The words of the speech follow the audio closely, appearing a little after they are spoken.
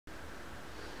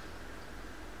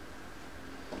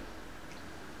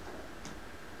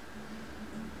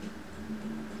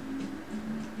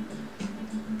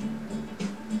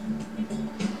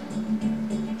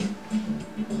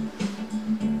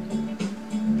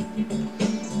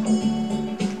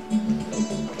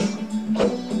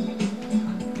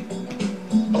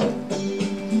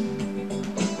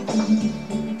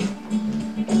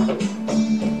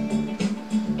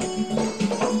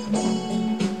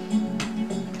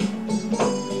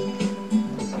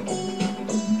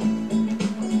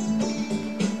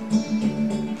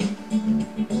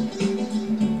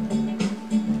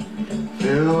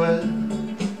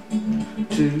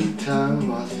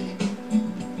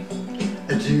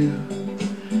to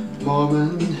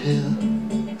Mormon Hill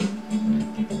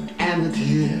and the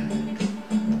dear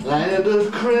land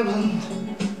of Crimson.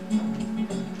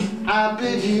 I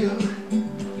bid you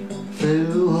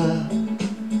farewell.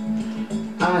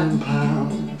 I am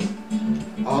bound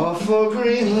off for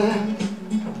Greenland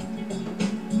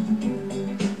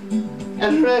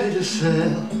and ready to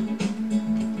sail.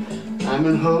 I'm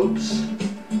in hopes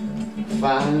of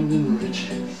finding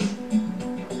riches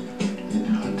in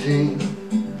hunting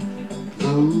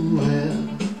the whale.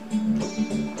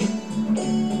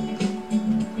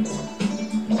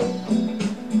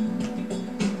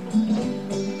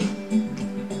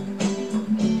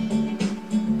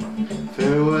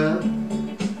 Farewell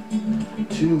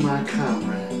to my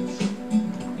comrades,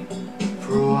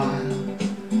 for a while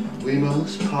we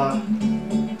must part,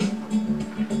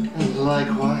 and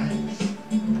likewise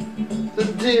the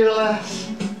dear lass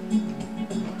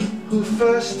who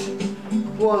first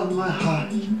won my heart.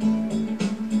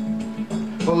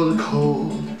 Oh, the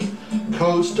cold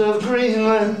coast of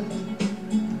Greenland,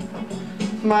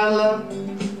 my love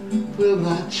will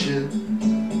not chill,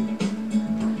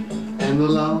 and the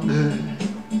longer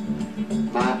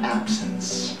my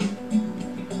absence,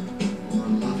 more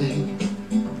loving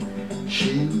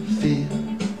she'll feel.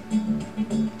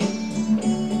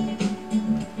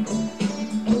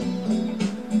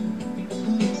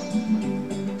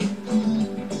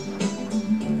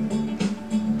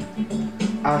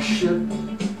 Our ship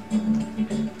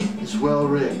is well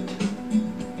rigged,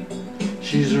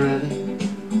 she's ready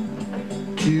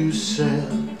to sail.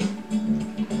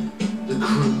 The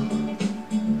crew,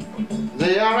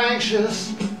 they are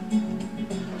anxious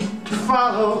to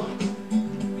follow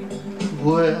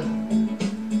where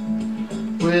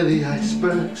the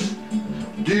icebergs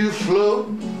do float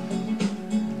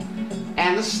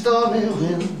and the stormy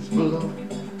winds blow,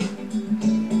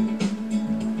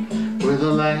 where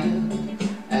the land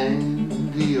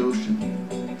and the ocean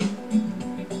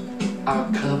are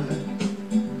covered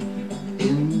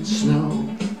in snow.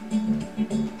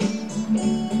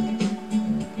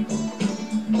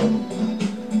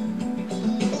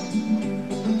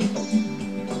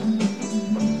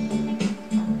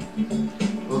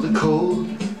 Oh, the cold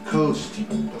coast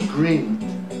of Greenland,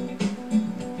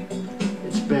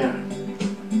 it's barren,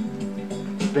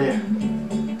 it's bare.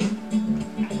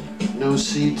 No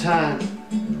seed time,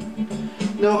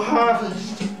 no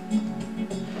harvest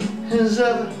is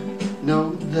ever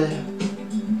known there,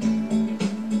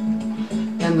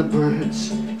 and the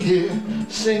birds here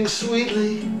sing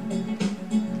sweetly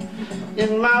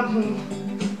in mountain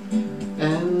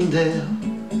and dale.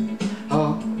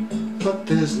 Oh, but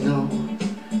there's no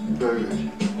bird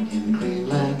in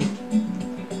Greenland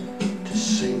to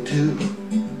sing to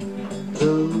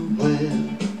the whale.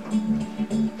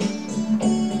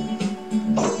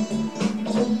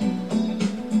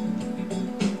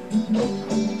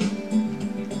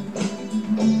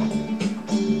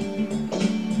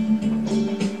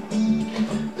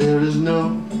 There is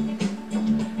no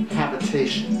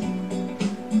habitation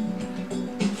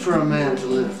for a man to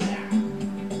live there,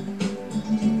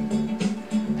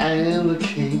 and the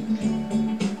king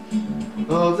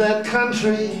of that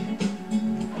country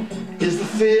is the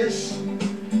fierce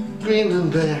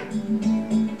Greenland bear,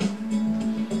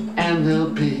 and there'll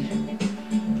be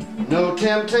no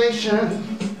temptation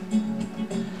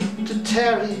to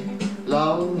tarry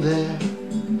long there.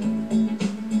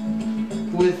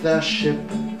 With our ship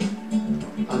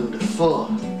under full,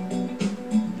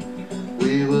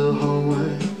 we will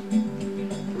homeward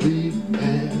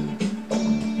repair.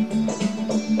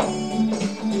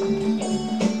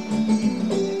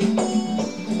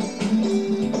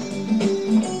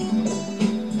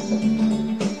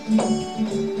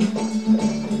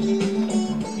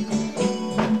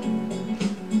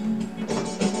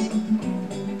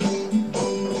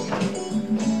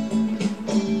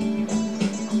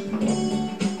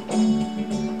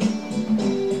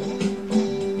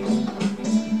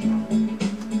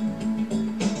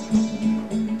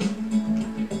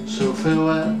 So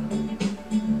farewell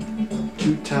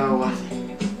to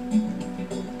Tarwathie,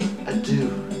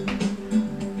 adieu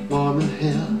Mormon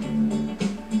Hill,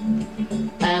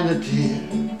 and the dear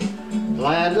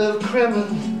land of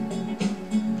Crimson.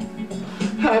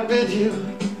 I bid you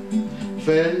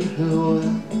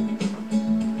farewell.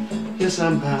 Yes,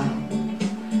 I'm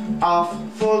bound off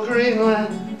for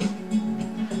Greenland,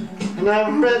 and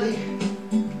I'm ready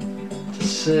to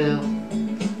sail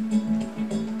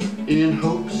in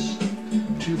hopes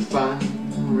to find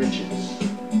riches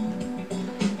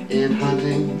in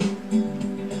hunting